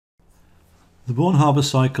The Born Haber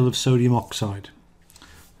cycle of sodium oxide.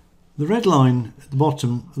 The red line at the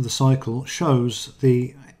bottom of the cycle shows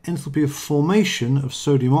the enthalpy of formation of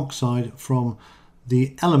sodium oxide from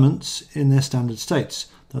the elements in their standard states.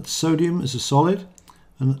 That sodium is a solid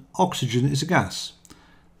and oxygen is a gas.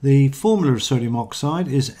 The formula of sodium oxide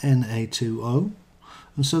is Na2O,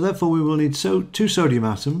 and so therefore we will need two sodium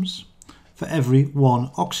atoms for every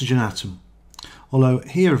one oxygen atom. Although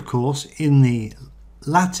here, of course, in the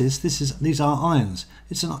lattice, these are ions.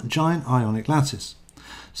 It's a giant ionic lattice.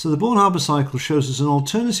 So the Born Haber cycle shows us an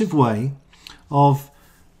alternative way of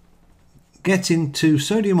getting to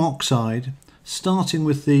sodium oxide, starting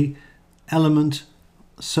with the element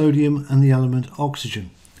sodium and the element oxygen.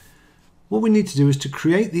 What we need to do is to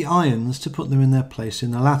create the ions to put them in their place in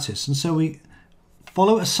the lattice. And so we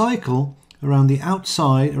follow a cycle around the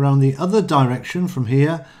outside, around the other direction from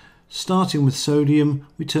here. Starting with sodium,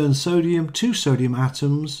 we turn two sodium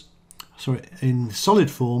atoms, in solid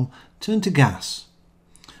form, turn to gas.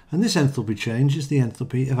 And this enthalpy change is the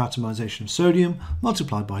enthalpy of atomization of sodium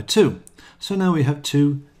multiplied by 2. So now we have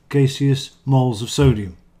 2 gaseous moles of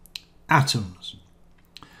sodium, atoms.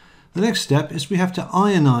 The next step is we have to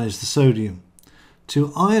ionize the sodium. To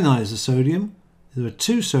ionize the sodium, there are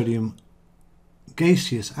 2 sodium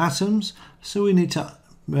gaseous atoms, so we need to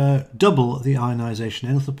double the ionization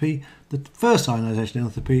enthalpy, the first ionization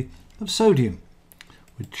enthalpy of sodium,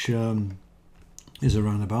 which is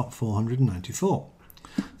around about 494.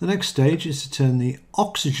 The next stage is to turn the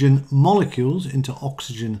oxygen molecules into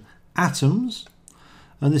oxygen atoms,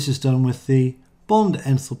 and this is done with the bond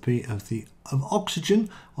enthalpy of oxygen.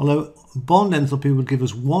 Although bond enthalpy would give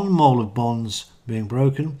us 1 mole of bonds being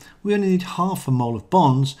broken, we only need half a mole of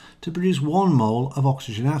bonds to produce 1 mole of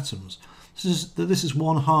oxygen atoms. This is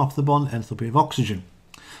 1/2 the bond enthalpy of oxygen.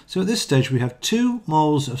 So at this stage we have 2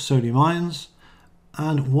 moles of sodium ions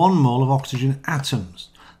and 1 mole of oxygen atoms.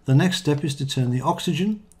 The next step is to turn the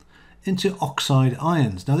oxygen into oxide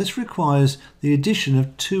ions. Now this requires the addition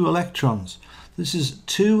of 2 electrons. This is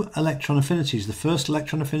 2 electron affinities, the first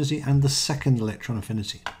electron affinity and the second electron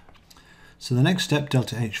affinity. So the next step,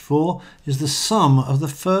 delta H4, is the sum of the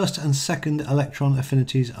first and second electron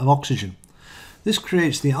affinities of oxygen. This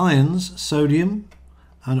creates the ions, sodium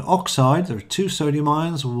and oxide. There are 2 sodium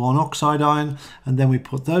ions, 1 oxide ion, and then we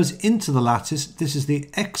put those into the lattice. This is the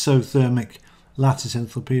exothermic lattice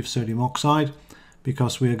enthalpy of sodium oxide.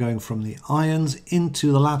 Because we are going from the ions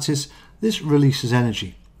into the lattice, this releases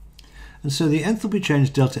energy. And so the enthalpy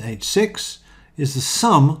change delta H6 is the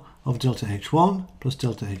sum of delta H1 plus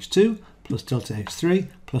delta H2 plus delta H3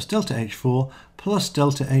 plus delta H4 plus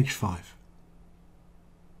delta H5.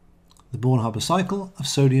 The Born Haber cycle of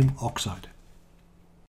sodium oxide.